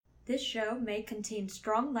This show may contain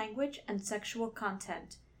strong language and sexual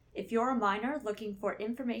content. If you're a minor looking for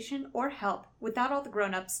information or help without all the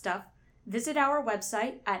grown-up stuff, visit our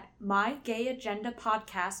website at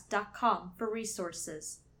mygayagendapodcast.com for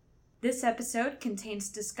resources. This episode contains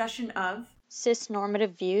discussion of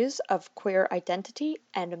cis-normative views of queer identity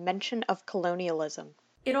and a mention of colonialism.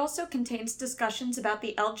 It also contains discussions about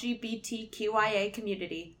the LGBTQIA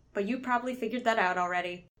community, but you probably figured that out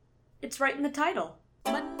already. It's right in the title.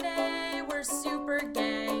 Monday, we're super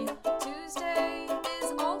gay. Tuesday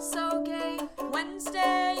is also gay.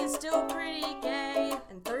 Wednesday is still pretty gay.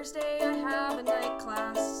 And Thursday, I have a night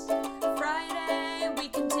class. Friday, we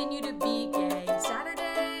continue to be gay.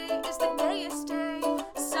 Saturday is the gayest day.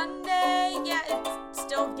 Sunday, yeah, it's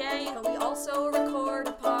still gay, but we also record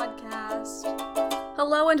a podcast.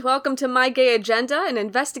 Hello and welcome to My Gay Agenda, an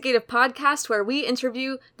investigative podcast where we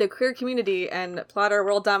interview the queer community and plot our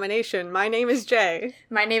world domination. My name is Jay.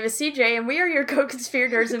 My name is CJ, and we are your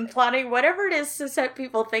co-conspirators in plotting whatever it is to set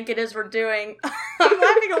people think it is we're doing. I'm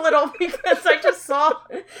laughing a little because I just saw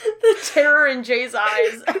the terror in Jay's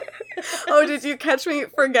eyes. Oh, did you catch me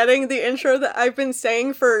forgetting the intro that I've been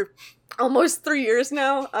saying for almost 3 years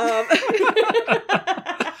now?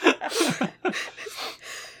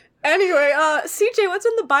 Anyway, CJ, what's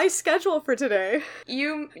on the buy schedule for today?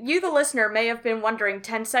 You the listener, may have been wondering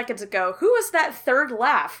 10 seconds ago, who was that third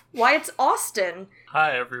laugh? Why, it's Austin.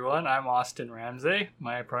 Hi, everyone. I'm Austin Ramsey.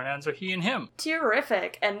 My pronouns are he and him.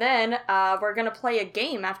 Terrific. And then, we're gonna play a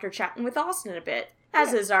game after chatting with Austin a bit,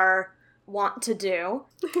 as is our want to do.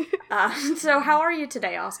 So how are you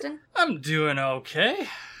today, Austin? I'm doing okay.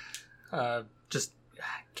 Just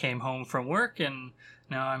came home from work, and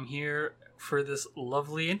now I'm here for this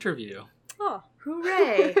lovely interview. Oh,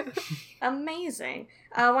 hooray. Amazing.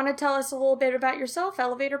 Want to tell us a little bit about yourself?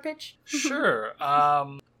 Elevator pitch? Sure.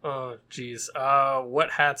 Oh, geez.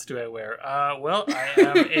 What hats do I wear? Well, I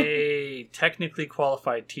am a technically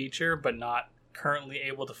qualified teacher, but not currently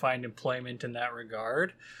able to find employment in that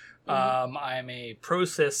regard. I'm a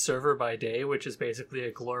process server by day, which is basically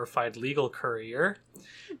a glorified legal courier.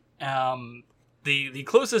 The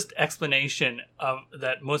closest explanation of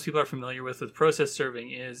that most people are familiar with process serving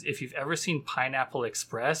is if you've ever seen Pineapple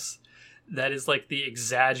Express, that is like the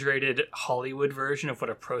exaggerated Hollywood version of what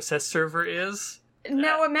a process server is.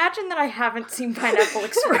 Now imagine that I haven't seen Pineapple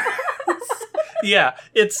Express. Yeah,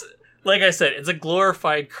 it's, like I said, it's a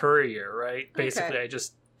glorified courier, right? Basically, I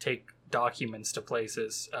just take documents to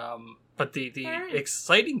places. But the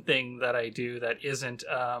exciting thing that I do that isn't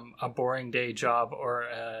a boring day job or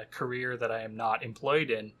a career that I am not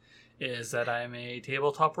employed in is that I'm a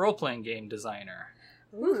tabletop role-playing game designer.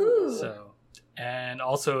 Woohoo! So, and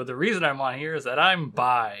also the reason I'm on here is that I'm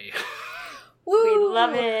bi. Woo! We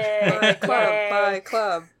love it! Bi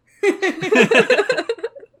club.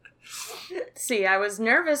 See, I was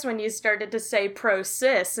nervous when you started to say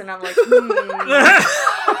pro-cis, and I'm like,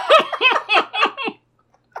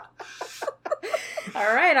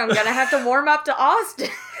 All right, I'm gonna have to warm up to Austin.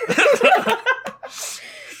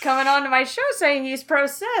 Coming on to my show saying he's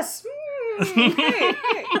pro-cis. Hey.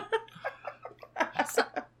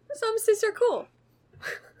 Some cis are cool.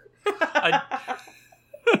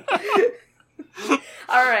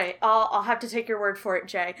 All right, I'll have to take your word for it,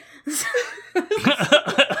 Jay.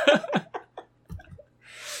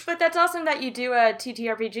 But that's awesome that you do a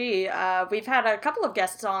TTRPG. We've had a couple of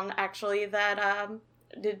guests on, actually, that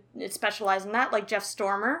did specialize in that, like Jeff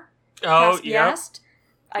Stormer. Oh, yeah.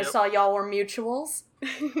 I saw y'all were mutuals.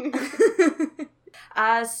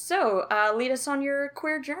 So, lead us on your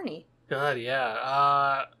queer journey. God,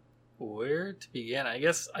 yeah. Where to begin? I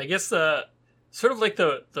guess sort of like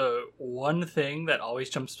the one thing that always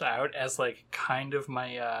jumps out as like kind of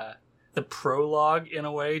my the prologue in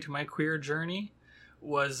a way to my queer journey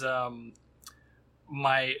was a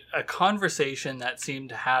conversation that seemed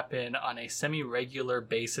to happen on a semi-regular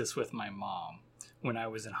basis with my mom when I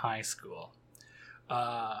was in high school.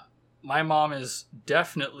 My mom is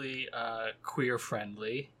definitely queer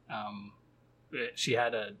friendly. She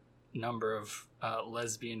had a number of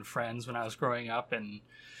lesbian friends when I was growing up, and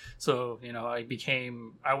so, you know, I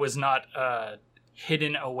was not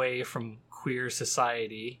hidden away from queer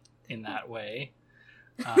society in that way.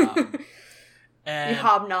 And you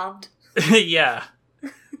hobnobbed. Yeah.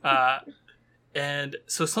 And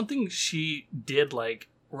so something she did like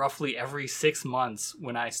roughly every 6 months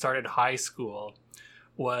when I started high school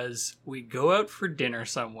was we'd go out for dinner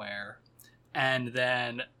somewhere, and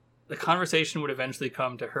then the conversation would eventually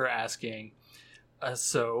come to her asking,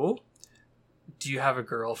 so, do you have a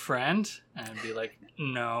girlfriend? And I'd be like,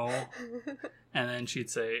 no. And then she'd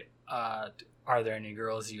say, are there any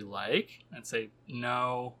girls you like? I'd say,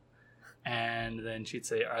 no. And then she'd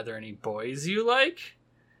say, "Are there any boys you like?"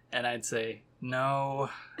 And I'd say, "No."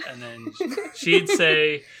 And then she'd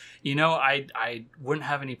say, "You know, I wouldn't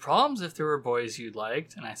have any problems if there were boys you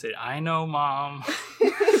liked." And I said, "I know, Mom."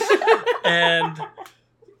 And,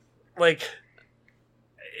 like,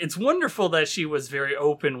 it's wonderful that she was very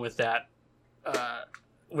open with that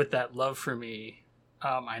love for me.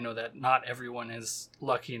 I know that not everyone is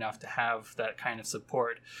lucky enough to have that kind of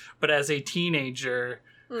support. But as a teenager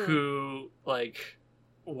who, like,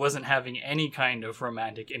 wasn't having any kind of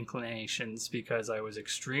romantic inclinations because I was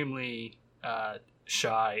extremely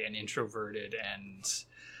shy and introverted and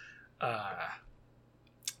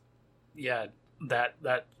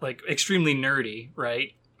that like extremely nerdy,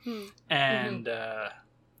 right? And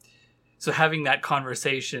so having that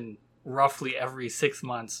conversation roughly every 6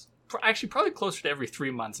 months, actually probably closer to every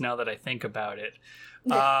 3 months now that I think about it,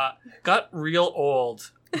 got real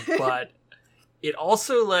old. But it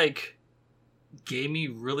also, like, gave me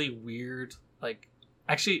really weird, like,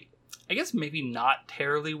 actually, I guess maybe not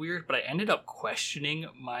terribly weird, but I ended up questioning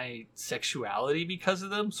my sexuality because of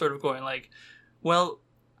them, sort of going like, well,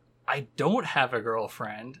 I don't have a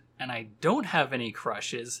girlfriend, and I don't have any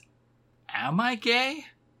crushes. Am I gay?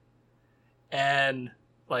 And,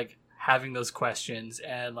 like, having those questions,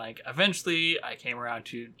 and, like, eventually I came around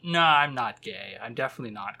to, nah, I'm not gay. I'm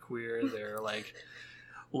definitely not queer. There are, like,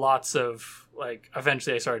 lots of, like,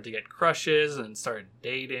 eventually I started to get crushes and started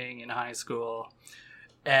dating in high school.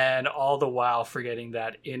 And all the while forgetting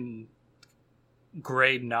that in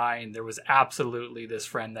grade 9, there was absolutely this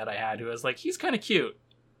friend that I had who was like, he's kind of cute.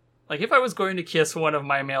 Like, if I was going to kiss one of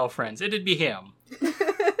my male friends, it'd be him.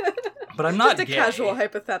 But I'm not just a gay. Casual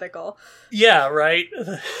hypothetical. Yeah, right?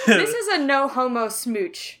 This is a no homo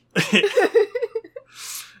smooch.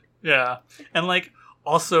 Yeah. And, like,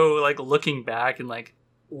 also, like, looking back and, like,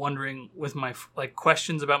 wondering with my, like,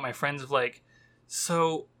 questions about my friends of, like,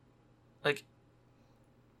 so, like,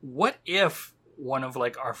 what if one of,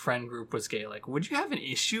 like, our friend group was gay? Like, would you have an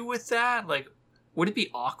issue with that? Like, would it be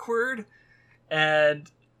awkward? And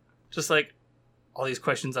just, like, all these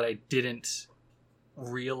questions that I didn't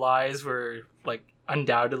realize were, like,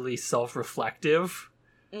 undoubtedly self-reflective.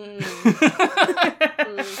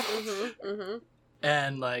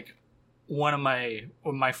 And, like, one of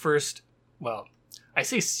my first, well, I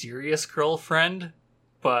say serious girlfriend,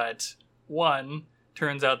 but one,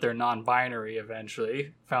 turns out they're non-binary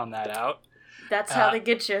eventually. Found that out. That's how they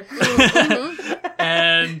get you.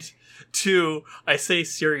 And 2, I say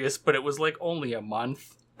serious, but it was, like, only a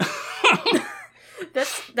month.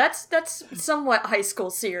 That's somewhat high school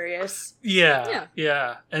serious. Yeah.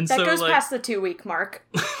 And that so, goes like, past the 2-week mark.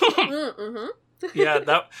 Yeah,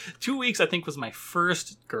 that 2 weeks I think was my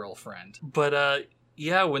first girlfriend. But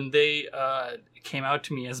yeah, when they came out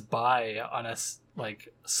to me as bi on a,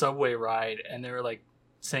 like, subway ride, and they were, like,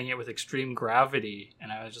 saying it with extreme gravity,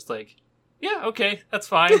 and I was just like, yeah, okay, that's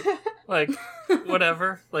fine. Like,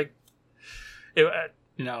 whatever. Like, it,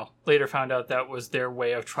 you know, later found out that was their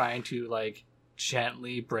way of trying to, like,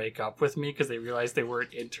 gently break up with me because they realized they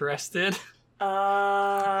weren't interested.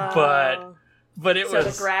 But it so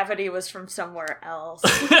was... the gravity was from somewhere else.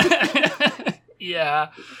 Yeah,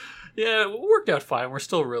 it worked out fine. We're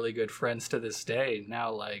still really good friends to this day,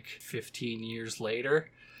 now, like, 15 years later.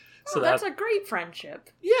 So that's a great friendship.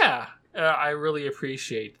 Yeah, I really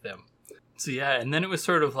appreciate them. So yeah, and then it was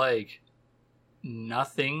sort of like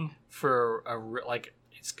nothing for like,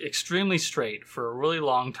 it's extremely straight for a really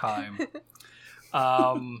long time.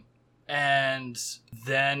 And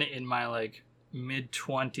then in my, like,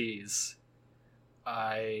 mid-20s,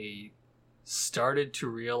 I started to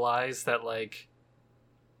realize that, like,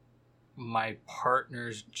 my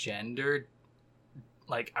partner's gender,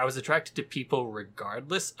 like, I was attracted to people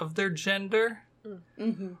regardless of their gender.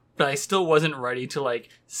 Mm-hmm. But I still wasn't ready to, like,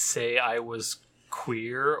 say I was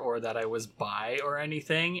queer or that I was bi or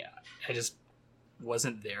anything. I just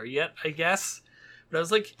wasn't there yet, I guess. But I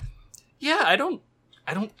was like, yeah, I don't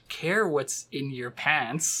care what's in your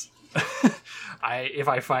pants. If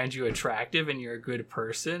I find you attractive and you're a good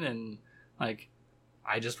person, and, like,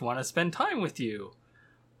 I just want to spend time with you.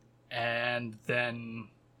 And then,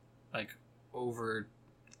 like,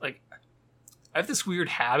 I have this weird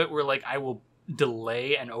habit where, like, I will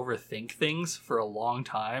delay and overthink things for a long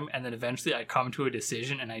time, and then eventually I come to a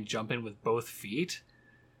decision and I jump in with both feet.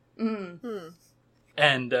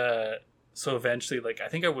 And so eventually, like, I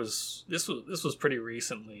think this was pretty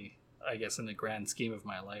recently, I guess, in the grand scheme of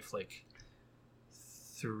my life, like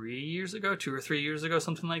 2 or 3 years ago,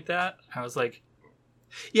 something like that. I was like,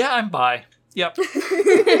 yeah, I'm bi. Yep.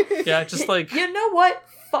 Yeah, just like, you know what?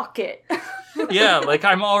 Fuck it. Yeah, like,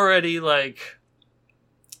 I'm already, like,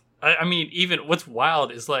 I mean, even what's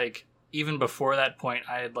wild is like, even before that point,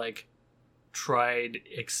 I had like tried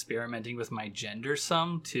experimenting with my gender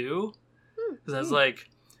some too. Because I was like,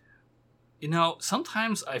 you know,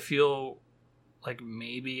 sometimes I feel like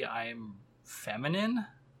maybe I'm feminine,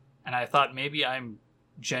 and I thought maybe I'm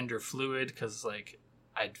gender fluid because like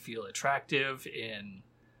I'd feel attractive in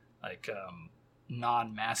like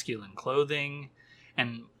non-masculine clothing.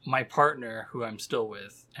 And my partner, who I'm still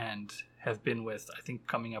with and have been with, I think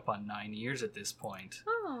coming up on 9 years at this point.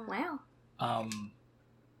 Oh, wow.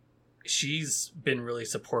 She's been really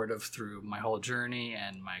supportive through my whole journey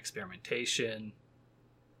and my experimentation.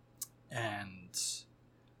 And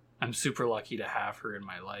I'm super lucky to have her in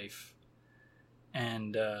my life.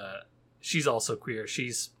 And she's also queer.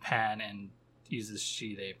 She's pan and uses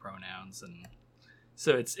she, they pronouns. And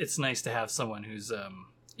so it's nice to have someone who's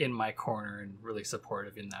in my corner and really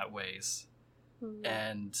supportive in that ways.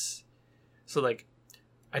 And so like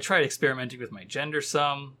I tried experimenting with my gender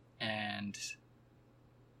some, and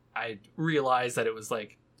I realized that it was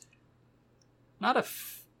like not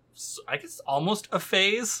I guess almost a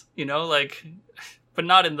phase, you know, like, but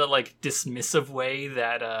not in the like dismissive way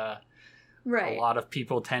that a lot of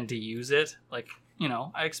people tend to use it. Like, you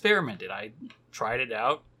know, I experimented, I tried it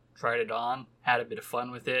out, tried it on, had a bit of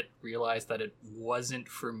fun with it, realized that it wasn't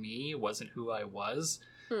for me, it wasn't who I was.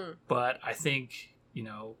 But I think, you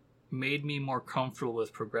know, made me more comfortable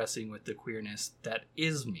with progressing with the queerness that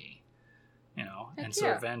is me, you know. And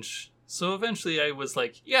so eventually I was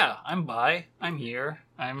like, yeah, I'm bi, I'm here,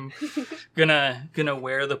 I'm gonna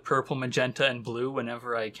wear the purple, magenta, and blue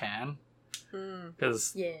whenever I can.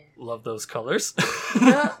 Because love those colors.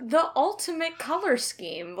 the ultimate color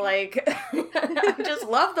scheme. Like, I just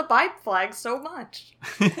love the bi flag so much.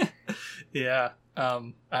 Yeah.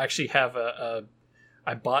 I actually have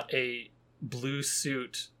I bought a blue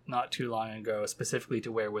suit not too long ago, specifically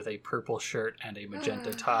to wear with a purple shirt and a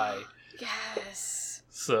magenta tie. Yes.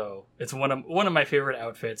 So it's one of my favorite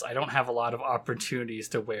outfits. I don't have a lot of opportunities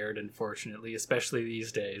to wear it, unfortunately, especially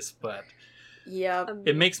these days, but yeah,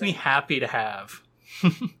 it makes me happy to have.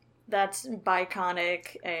 That's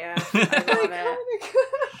biconic AF. I love it.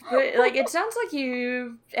 But, like, it sounds like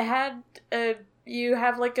you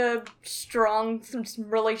have like a strong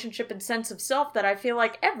relationship and sense of self that I feel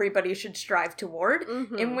like everybody should strive toward,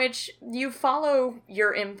 in which you follow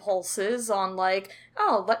your impulses on like,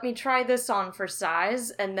 oh, let me try this on for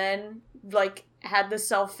size, and then like had the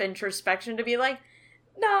self-introspection to be like,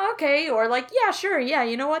 no, okay, or like, yeah, sure, yeah,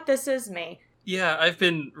 you know what, this is me. Yeah, I've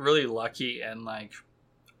been really lucky and like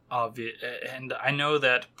and I know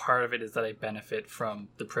that part of it is that I benefit from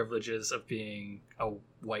the privileges of being a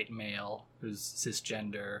white male who's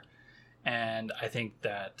cisgender, and I think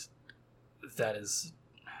that has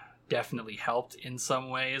definitely helped in some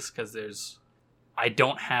ways, because I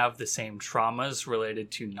don't have the same traumas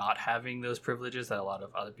related to not having those privileges that a lot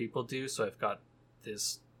of other people do, so I've got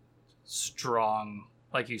this strong,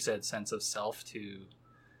 like you said, sense of self to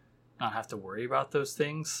not have to worry about those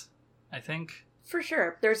things, I think. For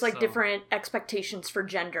sure. There's like different expectations for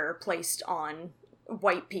gender placed on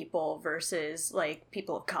white people versus like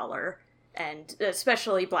people of color, and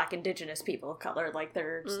especially Black Indigenous people of color. Like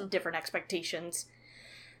there's different expectations.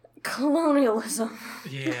 Colonialism.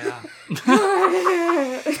 Yeah.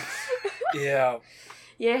 Yeah.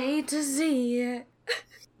 You hate to see it.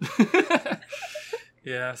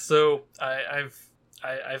 Yeah. So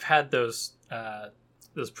I've had those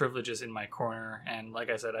privileges in my corner, and like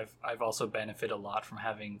I said, I've also benefited a lot from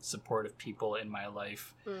having supportive people in my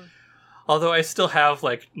life. Although I still have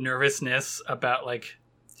like nervousness about like,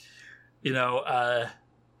 you know, I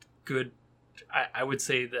would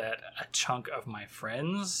say that a chunk of my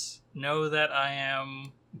friends know that I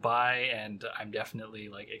am bi, and I'm definitely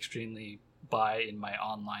like extremely bi in my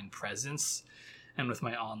online presence and with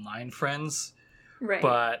my online friends. Right.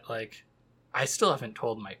 But like, I still haven't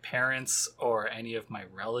told my parents or any of my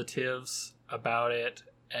relatives about it.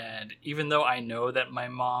 And even though I know that my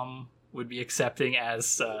mom would be accepting,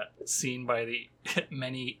 as seen by the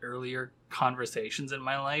many earlier conversations in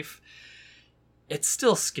my life, it's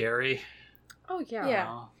still scary. Oh, yeah.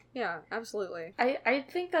 Yeah. Yeah, absolutely. I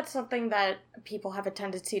think that's something that people have a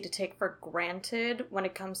tendency to take for granted when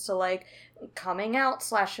it comes to, like, coming out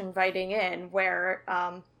 / inviting in, where,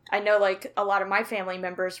 I know, like, a lot of my family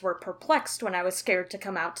members were perplexed when I was scared to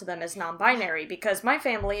come out to them as non-binary, because my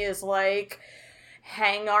family is, like,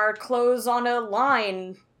 hang our clothes on a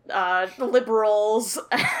line, liberals,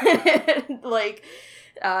 like,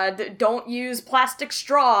 don't use plastic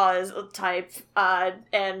straws type,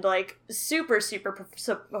 and, like, super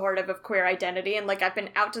supportive of queer identity, and, like, I've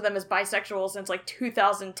been out to them as bisexual since, like,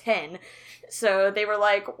 2010, so they were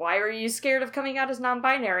like, why are you scared of coming out as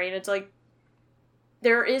non-binary? And it's like,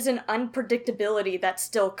 there is an unpredictability that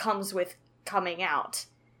still comes with coming out.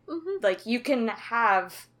 Mm-hmm. Like, you can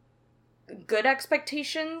have good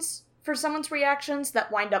expectations for someone's reactions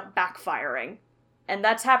that wind up backfiring. And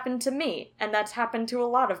that's happened to me, and that's happened to a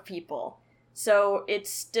lot of people. So it's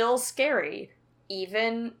still scary,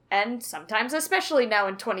 even, and sometimes especially now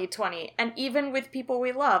in 2020, and even with people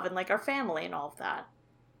we love, and, like, our family and all of that.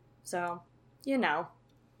 So, you know.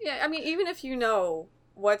 Yeah, I mean, even if you know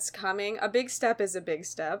what's coming, a big step is a big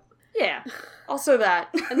step. Yeah, also that.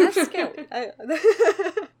 And that's scary.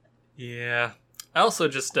 Yeah. I also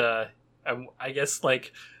just, I guess,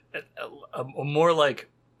 like, a more, like,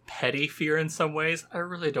 petty fear in some ways. I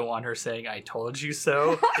really don't want her saying "I told you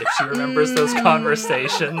so" if she remembers those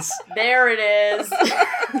conversations. There it is.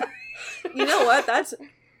 You know what? That's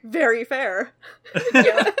very fair.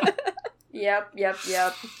 Yep.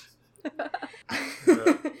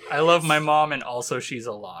 I love my mom, and also she's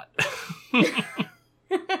a lot.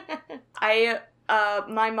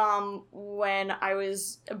 My mom,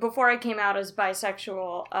 before I came out as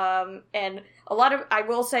bisexual, and I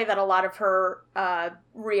will say that a lot of her,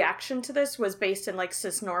 reaction to this was based in, like,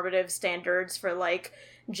 cis-normative standards for, like,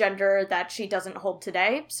 gender that she doesn't hold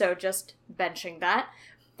today, so just benching that.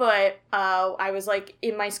 But, I was, like,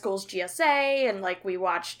 in my school's GSA, and, like, we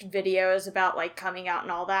watched videos about, like, coming out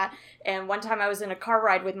and all that, and one time I was in a car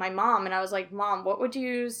ride with my mom, and I was like, Mom, what would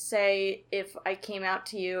you say if I came out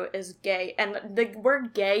to you as gay? And the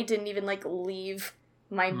word gay didn't even, like, leave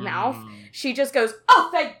my mouth. She just goes, oh,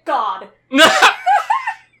 thank God!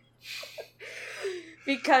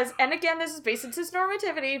 Because, and again, this is based on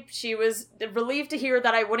cis-normativity, she was relieved to hear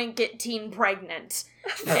that I wouldn't get teen pregnant.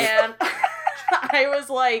 And I was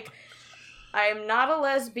like, I am not a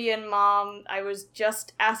lesbian, Mom. I was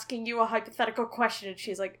just asking you a hypothetical question. And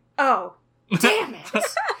she's like, oh, damn it.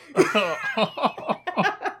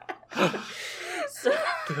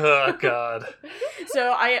 Oh, God.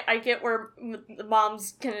 So I get where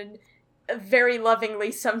moms can very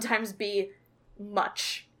lovingly sometimes be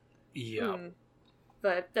much. Yeah.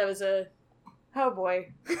 But that was oh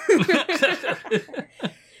boy.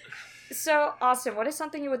 So, Austin, what is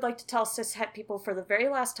something you would like to tell cishet people for the very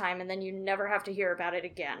last time, and then you never have to hear about it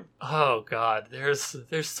again? Oh, God. There's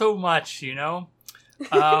so much, you know?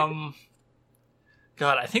 God,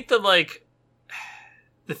 I think that, like,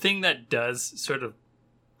 the thing that does sort of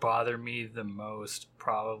bother me the most,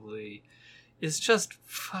 probably, is just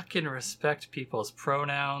fucking respect people's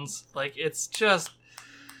pronouns. Like, it's just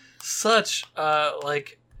such,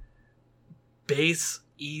 like,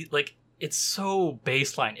 like, it's so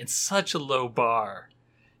baseline. It's such a low bar,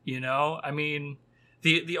 you know? I mean,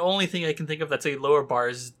 the only thing I can think of that's a lower bar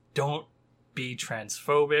is don't be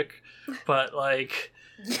transphobic, but, like,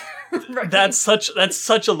 right. that's such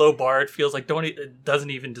a low bar. It feels like it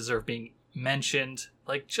doesn't even deserve being mentioned.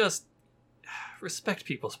 Like, just respect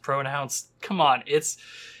people's pronouns. Come on,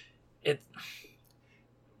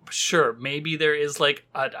 sure, maybe there is, like,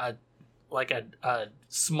 a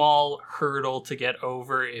small hurdle to get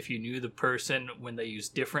over if you knew the person when they use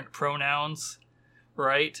different pronouns,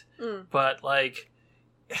 right? But, like,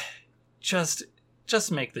 just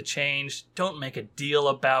make the change. Don't make a deal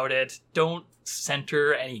about it. Don't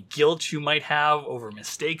center any guilt you might have over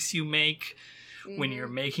mistakes you make when you're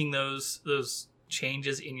making those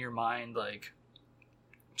changes in your mind. Like,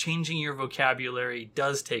 changing your vocabulary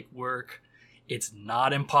does take work. It's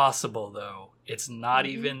not impossible, though. It's not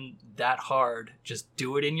even that hard. Just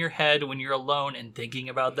do it in your head when you're alone and thinking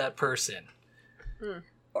about that person.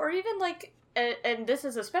 Or even, like, and this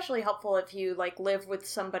is especially helpful if you, like, live with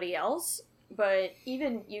somebody else, but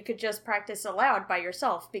even you could just practice aloud by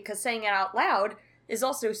yourself, because saying it out loud is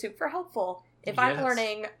also super helpful. If I'm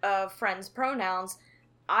learning a friend's pronouns,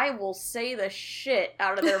 I will say the shit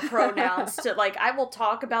out of their pronouns to, like, I will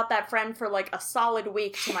talk about that friend for, like, a solid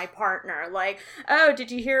week to my partner. Like, oh,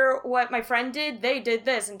 did you hear what my friend did? They did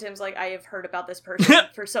this. And Tim's like, I have heard about this person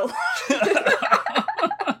for so long.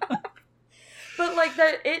 But, like,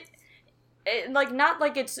 it, like, not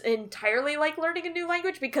like it's entirely like learning a new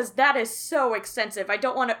language, because that is so extensive. I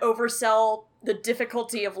don't want to oversell the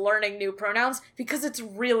difficulty of learning new pronouns, because it's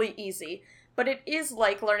really easy. But it is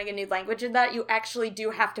like learning a new language in that you actually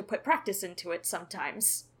do have to put practice into it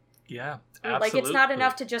sometimes. Yeah, absolutely. Like, it's not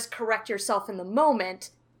enough to just correct yourself in the moment.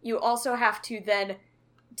 You also have to then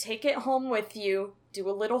take it home with you, do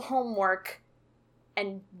a little homework,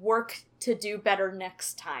 and work to do better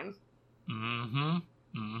next time.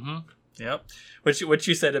 Mm-hmm. Yep. What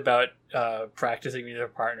you said about practicing with your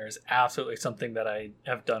partner is absolutely something that I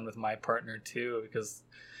have done with my partner too. Because,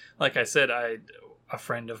 like I said, a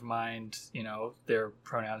friend of mine, their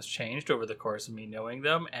pronouns changed over the course of me knowing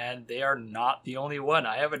them, and they are not the only one.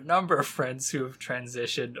 I have a number of friends who have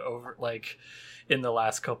transitioned over, like, in the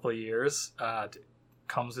last couple of years.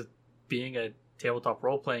 Comes with being a tabletop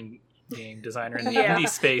role-playing game designer in the indie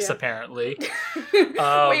space, apparently.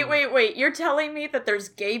 Wait. You're telling me that there's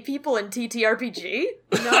gay people in TTRPG?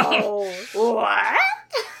 No. What?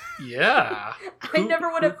 Yeah. I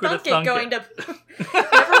never would have thunk it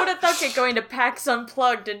going to PAX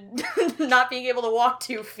Unplugged and not being able to walk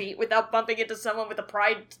 2 feet without bumping into someone with a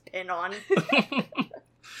pride pin on.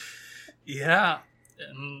 Yeah.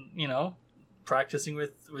 And, practicing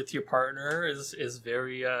with your partner is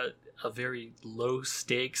very a very low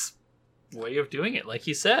stakes way of doing it, like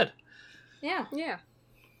you said. Yeah.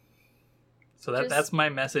 So that's my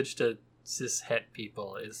message to cis-het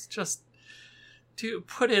people, is just to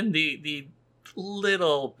put in the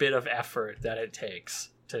little bit of effort that it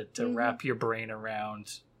takes to wrap your brain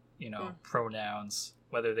around, pronouns,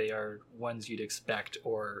 whether they are ones you'd expect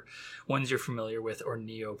or ones you're familiar with or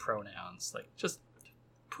neo-pronouns. Like, just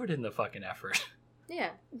put in the fucking effort.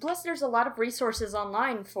 Yeah. Plus, there's a lot of resources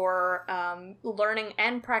online for learning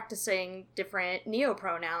and practicing different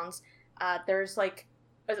neo-pronouns. There's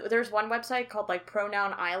one website called, like,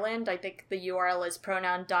 Pronoun Island. I think the URL is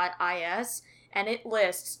pronoun.is, and it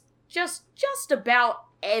lists just about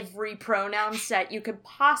every pronoun set you could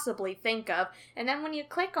possibly think of, and then when you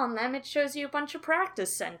click on them, it shows you a bunch of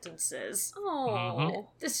practice sentences. Oh.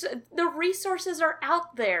 The resources are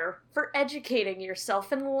out there for educating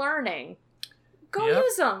yourself and learning. Go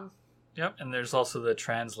use them. Yep, and there's also the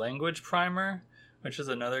Translanguage Primer, which is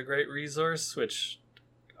another great resource, which...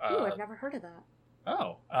 I've never heard of that.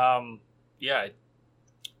 Oh, yeah.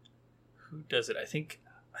 Who does it? I think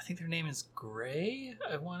their name is Gray,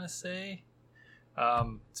 I want to say.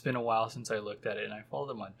 It's been a while since I looked at it, and I follow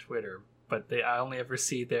them on Twitter, but I only ever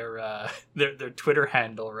see their Twitter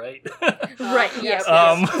handle, right? Right. Yes.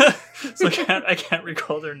 So I can't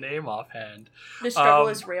recall their name offhand. The struggle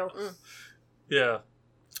is real. Yeah.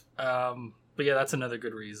 But yeah, that's another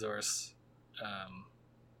good resource.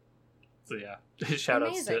 So yeah, shout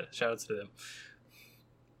outs to them.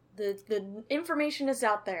 The information is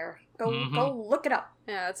out there. Go look it up.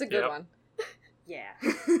 Yeah, that's a good one. Yeah.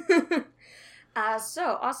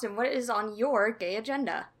 So, Austin, what is on your gay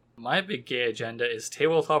agenda? My big gay agenda is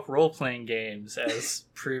tabletop role-playing games, as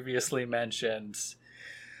previously mentioned.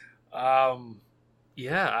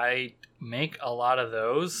 Yeah, I make a lot of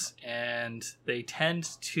those, and they tend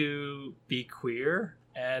to be queer,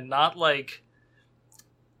 and not like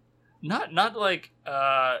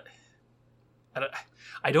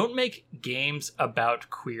I don't make games about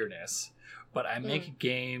queerness, but I make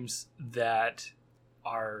games that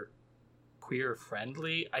are queer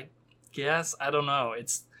friendly, I guess. I don't know.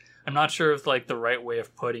 I'm not sure of like the right way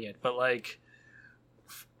of putting it, but like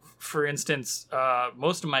for instance,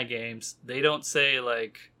 most of my games, they don't say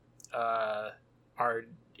like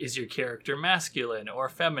is your character masculine or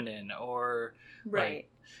feminine or right. Like,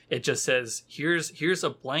 it just says here's a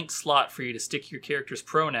blank slot for you to stick your character's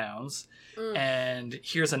pronouns, and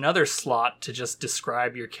here's another slot to just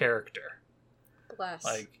describe your character. Bless.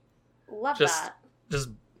 Like, love that. Just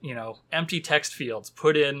empty text fields.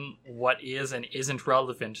 Put in what is and isn't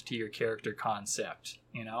relevant to your character concept.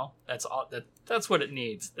 That's all. That's what it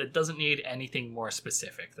needs. It doesn't need anything more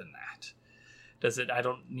specific than that. I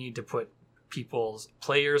don't need to put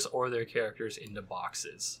players or their characters into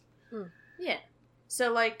boxes. Yeah.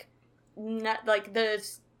 So like, not like the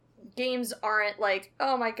games aren't like,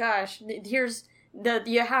 oh my gosh,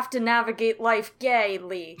 you have to navigate life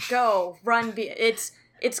gaily. Go run.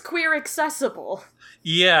 It's queer accessible.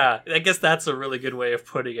 Yeah, I guess that's a really good way of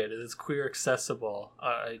putting it. It's queer accessible.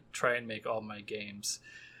 I try and make all my games,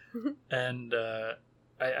 and I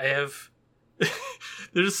have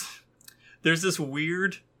there's this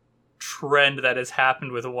weird trend that has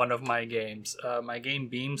happened with one of my games. My game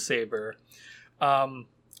Beam Saber.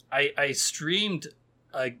 I streamed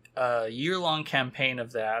a year-long campaign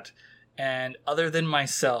of that, and other than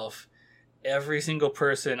myself, every single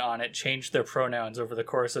person on it changed their pronouns over the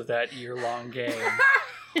course of that year-long game.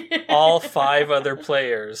 All 5 other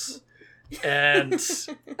players. And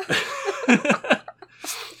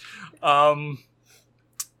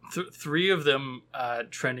three of them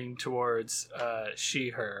trending towards she,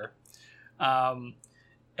 her.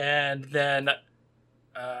 And then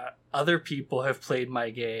other people have played my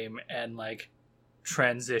game and like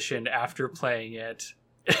transitioned after playing it.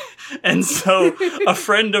 And so a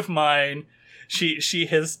friend of mine, she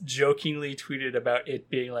has jokingly tweeted about it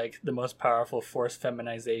being like the most powerful forced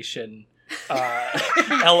feminization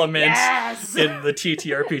element in the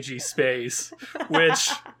TTRPG space, which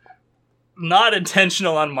not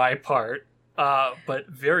intentional on my part, but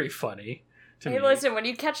very funny to me. Hey, listen, when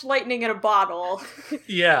you catch lightning in a bottle...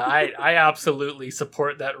 Yeah, I absolutely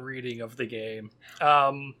support that reading of the game.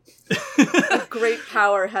 A great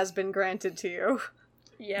power has been granted to you.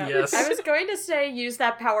 Yeah, yes. I was going to say use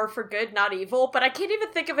that power for good, not evil, but I can't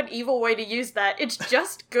even think of an evil way to use that. It's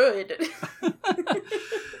just good.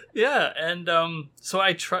 Yeah, and so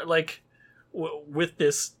I try, like, with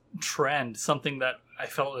this trend, something that I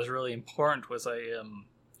felt was really important was I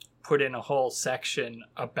put in a whole section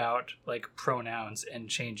about, like, pronouns and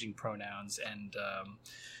changing pronouns and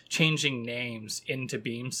changing names into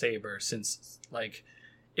Beam Saber, since, like,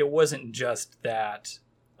 it wasn't just that,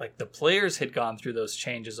 like, the players had gone through those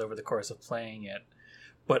changes over the course of playing it,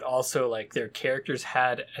 but also, like, their characters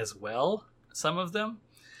had as well, some of them.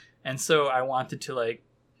 And so I wanted to, like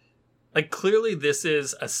clearly this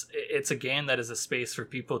is it's a game that is a space for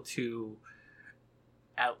people to,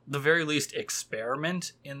 at the very least,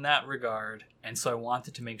 experiment in that regard. And so I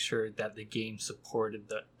wanted to make sure that the game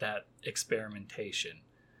supported that experimentation.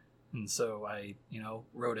 And so I,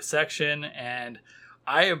 wrote a section, and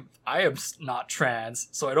I am not trans,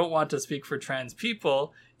 so I don't want to speak for trans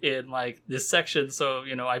people in, like, this section. So,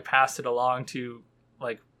 I passed it along to,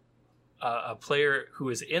 like, a player who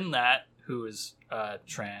is in that, who is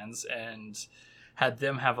trans, and had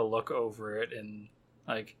them have a look over it and,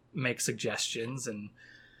 like, make suggestions, and,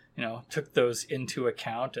 took those into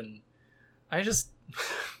account. And I just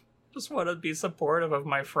want to be supportive of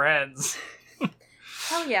my friends.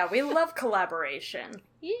 Hell yeah, we love collaboration.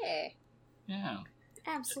 Yeah. Yeah.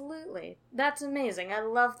 Absolutely. That's amazing. I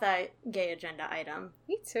love that gay agenda item.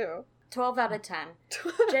 Me too. 12 out of 10.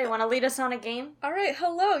 Jay, want to lead us on a game? All right,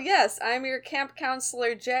 hello. Yes, I'm your camp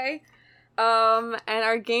counselor, Jay. And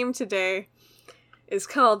our game today is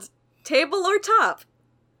called Table or Top.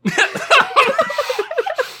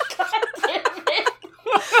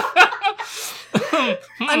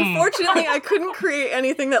 Unfortunately, I couldn't create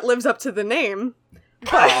anything that lives up to the name.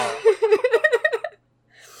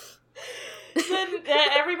 Then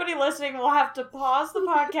everybody listening will have to pause the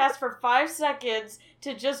podcast for 5 seconds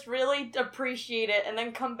to just really appreciate it and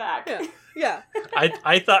then come back. Yeah.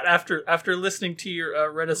 I thought after listening to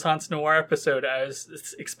your Renaissance Noir episode, I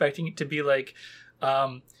was expecting it to be like,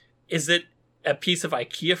 is it a piece of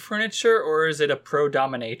IKEA furniture or is it a pro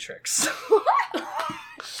dominatrix?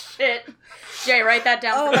 Shit. Jay, write that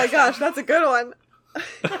down. Oh my gosh, that's a good one.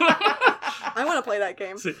 I want to play that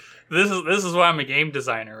game. See, this is why I'm a game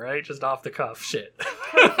designer, right? Just off the cuff shit.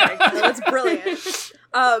 Perfect. No, that's brilliant.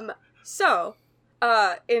 So,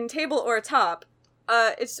 in Table or Top,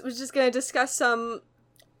 we're just going to discuss some.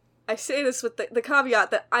 I say this with the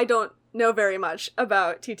caveat that I don't know very much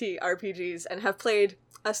about TTRPGs and have played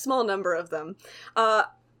a small number of them.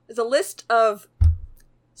 There's a list of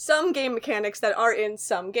some game mechanics that are in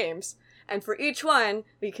some games, and for each one,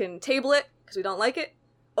 we can table it because we don't like it,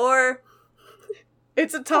 or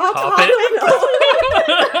it's a top. I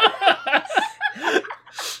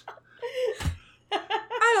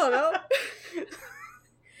don't know.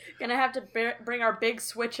 Gonna have to bring our big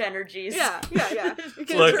Switch energies. Yeah.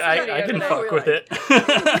 Look, I can fuck with it.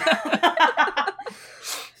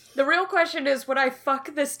 The real question is, would I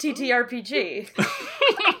fuck this TTRPG?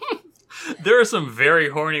 There are some very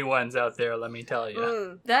horny ones out there, let me tell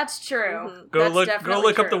you. That's true. Mm-hmm. Go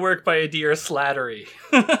look up the work by Adir Slattery.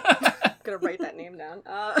 Gonna write that name down.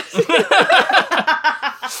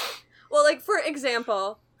 Well, like, for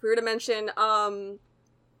example, if we were to mention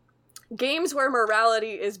games where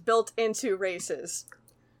morality is built into races.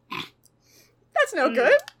 That's no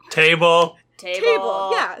good. Table.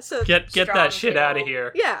 Yeah. So get that shit out of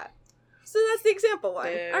here. Yeah. So that's the example one.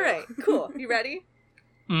 Boo. All right. Cool. You ready?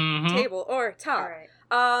 Mm-hmm. Table or top.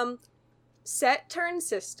 All right. Set turn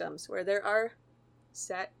systems where there are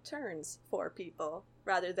set turns for people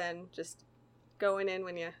rather than just going in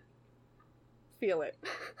when you feel it.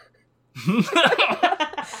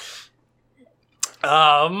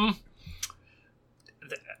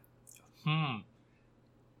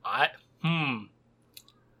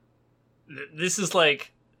 This is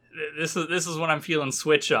like this is what I'm feeling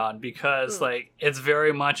Switch on, because like it's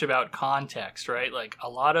very much about context, right? Like a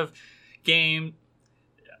lot of game.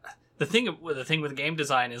 The thing with game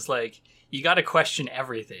design is like you got to question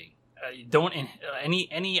everything. You don't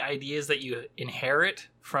any ideas that you inherit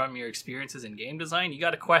from your experiences in game design, you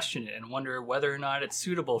got to question it and wonder whether or not it's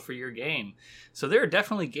suitable for your game. So there are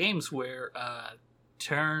definitely games where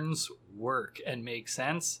turns work and make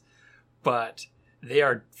sense, but they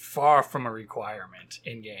are far from a requirement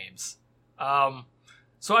in games.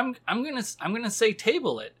 So I'm gonna say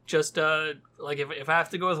table it. Just like if I have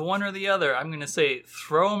to go with one or the other, I'm gonna say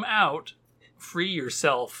throw them out, free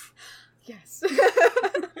yourself. Yes.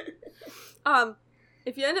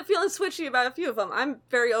 If you end up feeling switchy about a few of them, I'm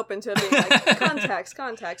very open to being like,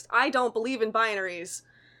 context. I don't believe in binaries.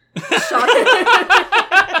 Shocking.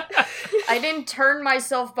 I didn't turn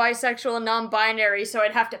myself bisexual and non-binary, so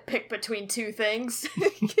I'd have to pick between two things.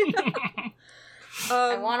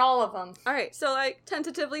 I want all of them. Alright, so like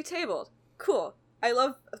tentatively tabled. Cool. I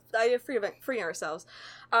love the idea of freeing ourselves.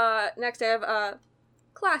 Next I have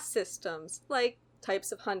class systems, like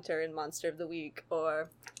types of hunter in Monster of the Week, or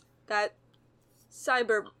that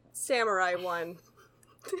cyber samurai one.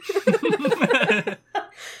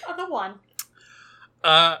 Other one.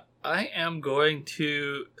 I am going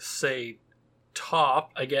to say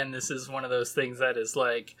top. Again, this is one of those things that is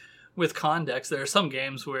like, with context, there are some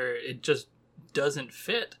games where it just doesn't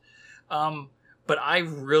fit. But I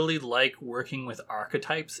really like working with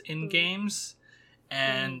archetypes in games,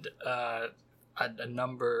 and a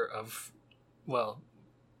number of, well,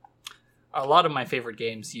 a lot of my favorite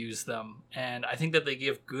games use them, and I think that they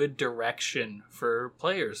give good direction for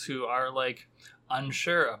players who are like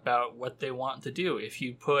unsure about what they want to do. If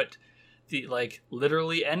you put the like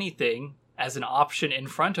literally anything as an option in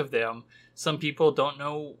front of them, some people don't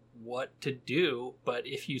know what to do. But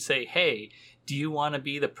if you say, hey, do you want to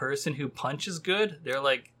be the person who punches good? They're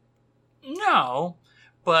like, no,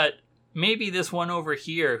 but maybe this one over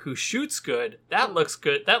here who shoots good, that looks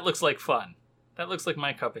good. That looks like fun. That looks like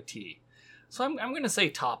my cup of tea. So I'm going to say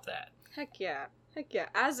top that. Heck yeah.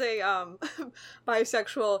 As a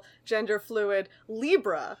bisexual, gender fluid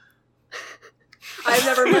Libra, I've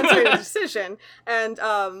never made a decision, and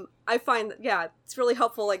I find that it's really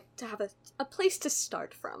helpful, like, to have a place to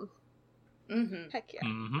start from. Mm-hmm. Heck yeah.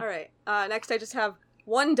 Mm-hmm. All right. Next, I just have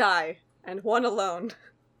one die and one alone.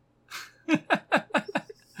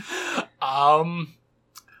 I'm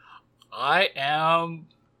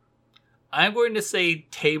going to say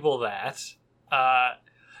table that.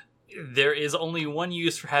 There is only one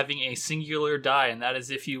use for having a singular die, and that is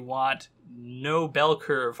if you want no bell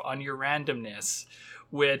curve on your randomness,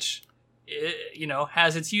 which, you know,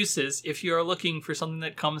 has its uses if you are looking for something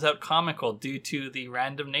that comes out comical due to the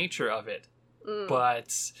random nature of it.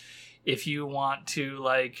 But if you want to,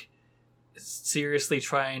 like, seriously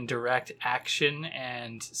try and direct action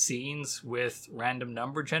and scenes with random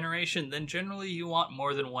number generation, then generally you want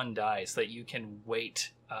more than one die so that you can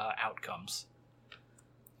weight outcomes.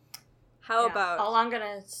 How about... All I'm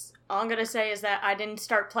gonna say is that I didn't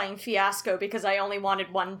start playing Fiasco because I only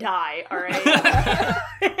wanted one die, alright?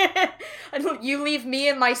 You leave me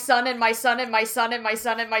and my son and my son and my son and my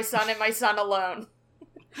son and my son and my son alone.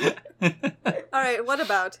 Alright, what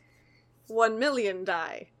about 1 million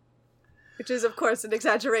die? Which is, of course, an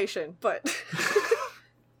exaggeration, but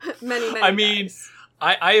many I mean, dies.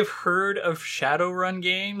 I've heard of Shadowrun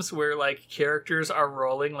games where, like, characters are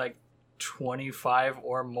rolling, like, 25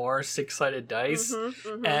 or more six-sided dice,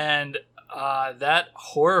 and that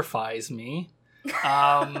horrifies me.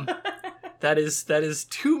 That is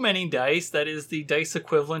too many dice. That is the dice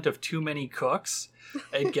equivalent of too many cooks.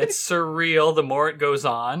 It gets surreal the more it goes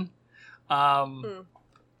on.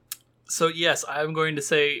 So yes, I'm going to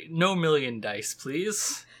say no million dice,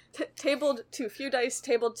 please. Tabled too few dice,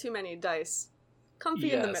 tabled too many dice.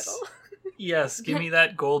 Comfy in the middle. Yes, give me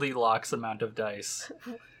that Goldilocks amount of dice.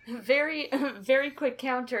 Very, very quick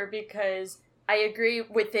counter, because I agree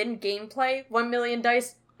within gameplay, 1 million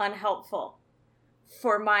dice, unhelpful.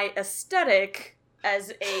 For my aesthetic,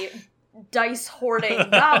 as a dice-hoarding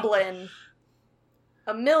goblin,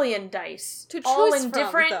 1 million dice. To choose all in from,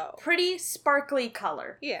 different, though. Pretty sparkly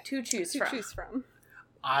color. Yeah. To choose from.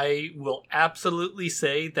 I will absolutely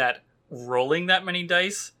say that rolling that many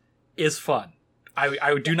dice is fun.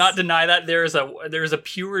 I do not deny that there is a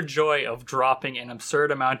pure joy of dropping an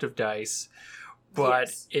absurd amount of dice,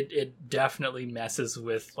 but it definitely messes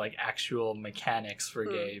with, like, actual mechanics for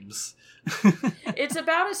games. It's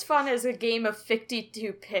about as fun as a game of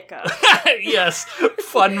 52 pickup. Yes,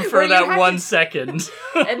 fun for that 1 second.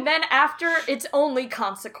 And then after, it's only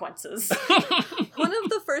consequences. One of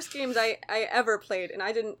the first games I ever played, and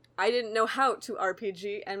I didn't know how to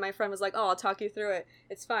RPG, and my friend was like, oh, I'll talk you through it.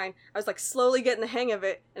 It's fine. I was, like, slowly getting the hang of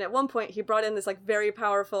it, and at one point he brought in this, like, very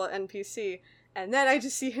powerful NPC, and then I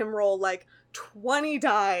just see him roll, like, 20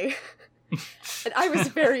 die. And I was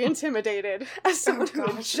very intimidated as someone who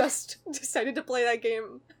had just decided to play that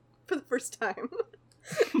game for the first time.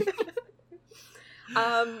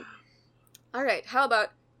 Alright, how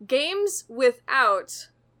about games without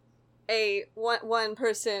a one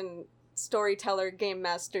person storyteller, game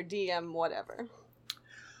master, DM, whatever?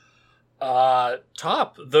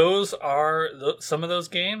 Top. Those are some of those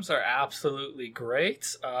games are absolutely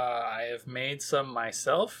great. I have made some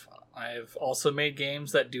myself. I've also made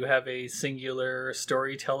games that do have a singular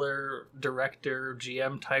storyteller, director,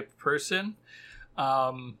 GM type person.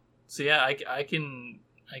 So yeah, I can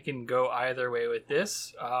go either way with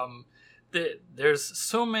this. There's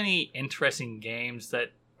so many interesting games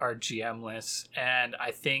that are GM-less, and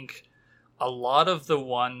I think a lot of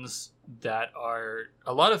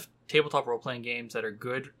tabletop role-playing games that are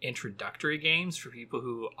good introductory games for people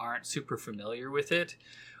who aren't super familiar with it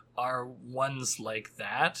are ones like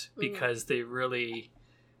that, because they really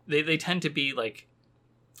they tend to be like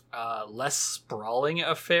less sprawling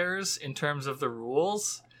affairs in terms of the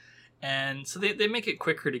rules, and so they make it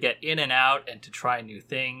quicker to get in and out and to try new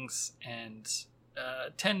things, and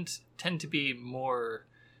tend to be more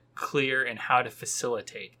clear in how to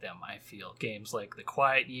facilitate them. I feel games like The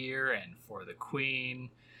Quiet Year and For the Queen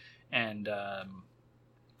and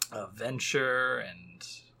Venture, and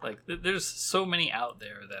like there's so many out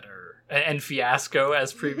there that are, and Fiasco,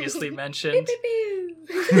 as previously mentioned.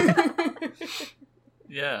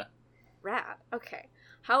 Yeah. Rad. Okay.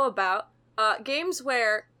 How about games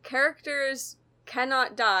where characters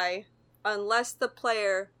cannot die unless the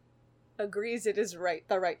player agrees it is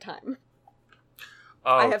the right time?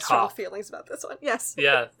 Oh, I have strong feelings about this one. Yes.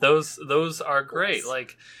 Yeah, those are great. Yes.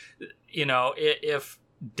 Like, if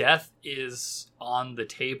death is on the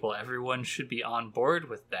table, everyone should be on board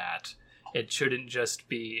with that. It shouldn't just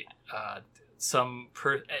be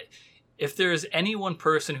if there is any one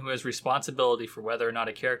person who has responsibility for whether or not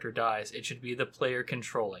a character dies, it should be the player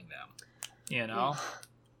controlling them.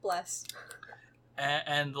 Bless.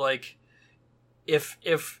 And like, if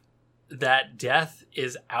that death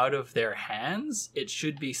is out of their hands, it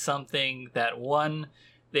should be something that, one,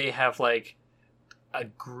 they have like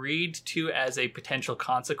agreed to as a potential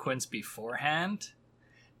consequence beforehand,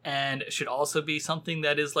 and it should also be something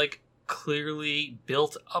that is like clearly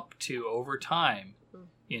built up to over time.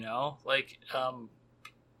 Like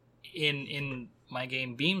in my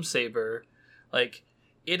game Beam Saber, like,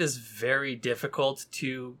 it is very difficult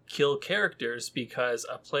to kill characters because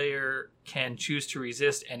a player can choose to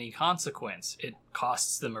resist any consequence. It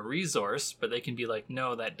costs them a resource, but they can be like,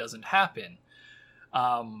 no, that doesn't happen.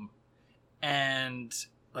 And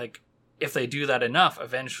like, if they do that enough,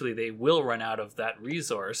 eventually they will run out of that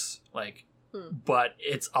resource. Like, but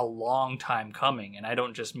it's a long time coming. And I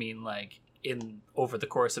don't just mean like over the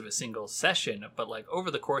course of a single session, but like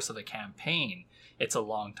over the course of a campaign, it's a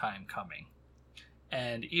long time coming.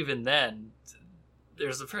 And even then,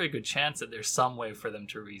 there's a very good chance that there's some way for them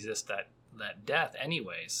to resist that death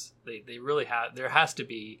anyways. They really have. There has to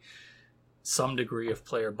be some degree of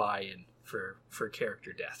player buy-in for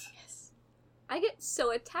character death. Yes. I get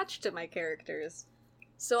so attached to my characters.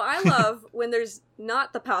 So I love when there's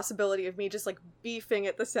not the possibility of me just like beefing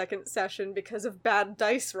at the second session because of bad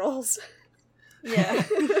dice rolls. Yeah.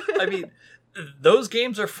 I mean, those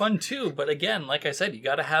games are fun too, but again, like I said, you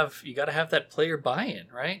gotta have that player buy-in,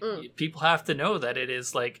 right? People have to know that it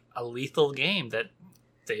is like a lethal game, that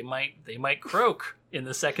they might croak in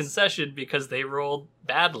the second session because they rolled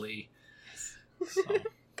badly. So.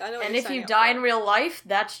 And if you die in real life,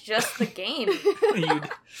 that's just the game.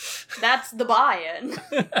 That's the buy-in.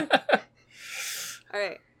 All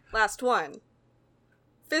right, last one.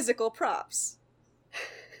 Physical props.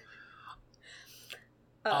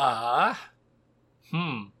 I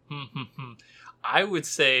would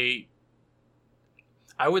say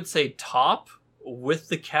top, with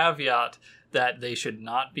the caveat that they should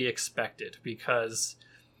not be expected, because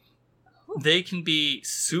they can be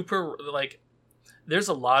super, like, there's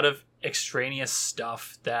a lot of extraneous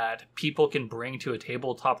stuff that people can bring to a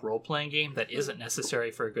tabletop role-playing game that isn't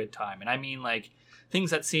necessary for a good time. And I mean, like,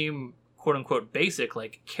 things that seem quote-unquote basic,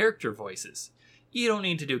 like character voices. You don't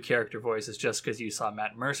need to do character voices just because you saw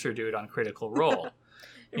Matt Mercer do it on Critical Role.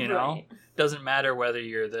 You know? Right. Doesn't matter whether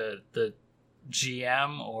you're the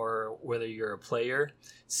GM or whether you're a player.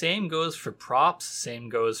 Same goes for props. Same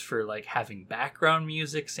goes for, like, having background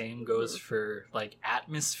music. Same goes for, like,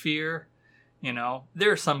 atmosphere. You know?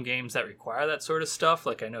 There are some games that require that sort of stuff.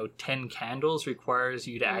 Like, I know 10 Candles requires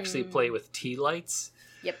you to actually play with tea lights.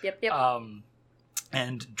 Yep.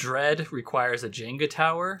 And Dread requires a Jenga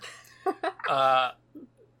tower.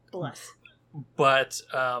 Bless. But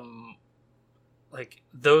like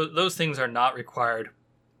those things are not required,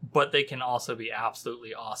 but they can also be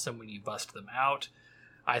absolutely awesome when you bust them out.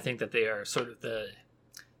 I think that they are sort of the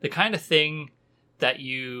kind of thing that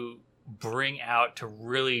you bring out to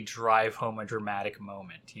really drive home a dramatic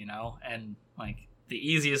moment, you know? And like the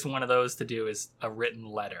easiest one of those to do is a written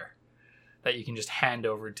letter that you can just hand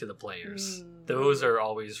over to the players. Those are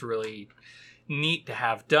always really neat to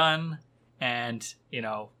have done and, you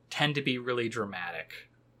know, tend to be really dramatic.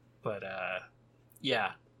 But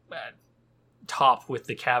top with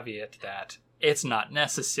the caveat that it's not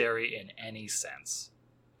necessary in any sense.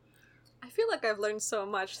 I feel like I've learned so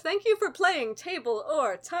much. Thank you for playing Table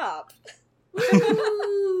or Top.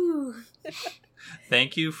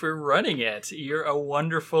 Thank you for running it. You're a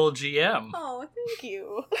wonderful GM. Oh, thank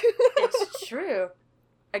you. It's true.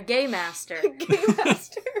 A game master. Game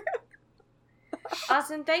master.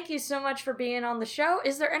 Austin, thank you so much for being on the show.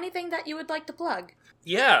 Is there anything that you would like to plug?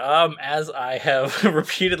 Yeah, as I have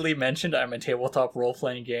repeatedly mentioned, I'm a tabletop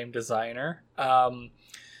role-playing game designer.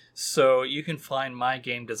 So you can find my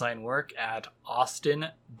game design work at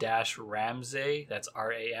Austin-Ramsay, that's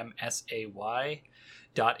Ramsay,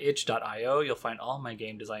 .itch.io. You'll find all my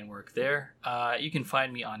game design work there. You can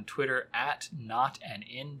find me on Twitter at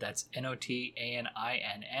notanin, that's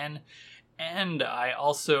NOTANINN. And I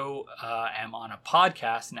also am on a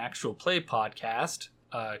podcast, an actual play podcast,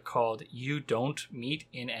 called You Don't Meet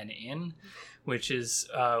in an Inn, which is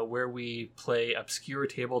where we play obscure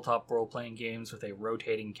tabletop role-playing games with a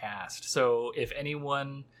rotating cast. So if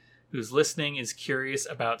anyone who's listening is curious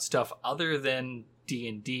about stuff other than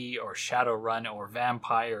D&D or Shadowrun or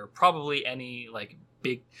Vampire, probably any like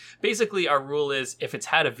big... Basically, our rule is if it's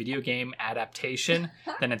had a video game adaptation,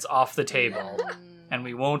 then it's off the table, and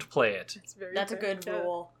we won't play it. That's a good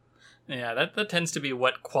rule. Yeah, that tends to be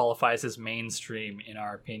what qualifies as mainstream, in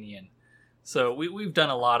our opinion. So we've done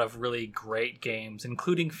a lot of really great games,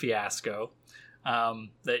 including Fiasco,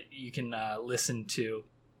 that you can listen to.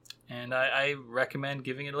 And I recommend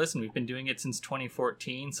giving it a listen. We've been doing it since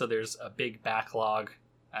 2014, so there's a big backlog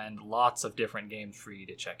and lots of different games for you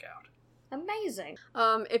to check out. Amazing.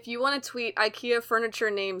 If you want to tweet IKEA furniture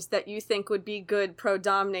names that you think would be good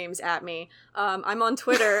pro-dom names at me, I'm on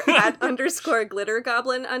Twitter at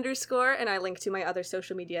 _glittergoblin_, and I link to my other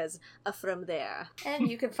social medias from there. And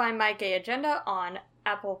you can find My Gay Agenda on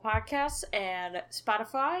Apple Podcasts and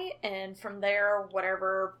Spotify, and from there,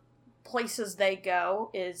 whatever places they go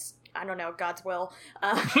is, I don't know, God's will.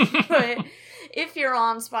 But if you're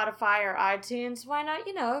on Spotify or iTunes, why not,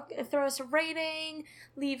 throw us a rating,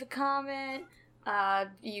 leave a comment.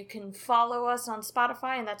 You can follow us on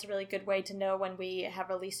Spotify, and that's a really good way to know when we have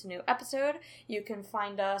released a new episode. You can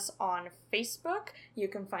find us on Facebook. You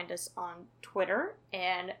can find us on Twitter,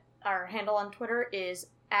 and our handle on Twitter is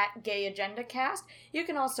 @GayAgendaCast. You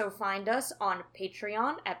can also find us on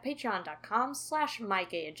Patreon at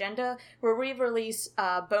patreon.com/MyGayAgenda, where we release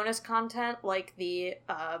bonus content like the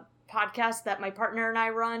podcast that my partner and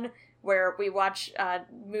I run, where we watch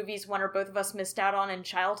movies one or both of us missed out on in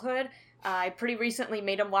childhood. I pretty recently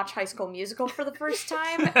made him watch High School Musical for the first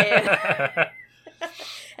time,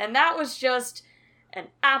 and that was just an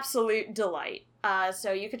absolute delight.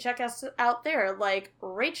 So you can check us out there, like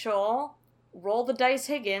Rachel, Roll the Dice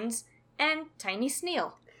Higgins, and Tiny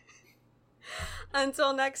Sneal.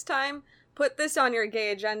 Until next time, put this on your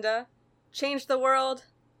gay agenda. Change the world.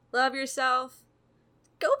 Love yourself.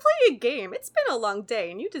 Go play a game. It's been a long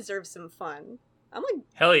day, and you deserve some fun. I'm like,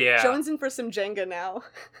 hell yeah, jonesing for some Jenga now.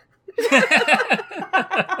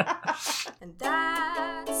 And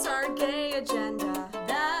that's our gay agenda.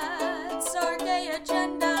 That's our gay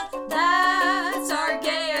agenda.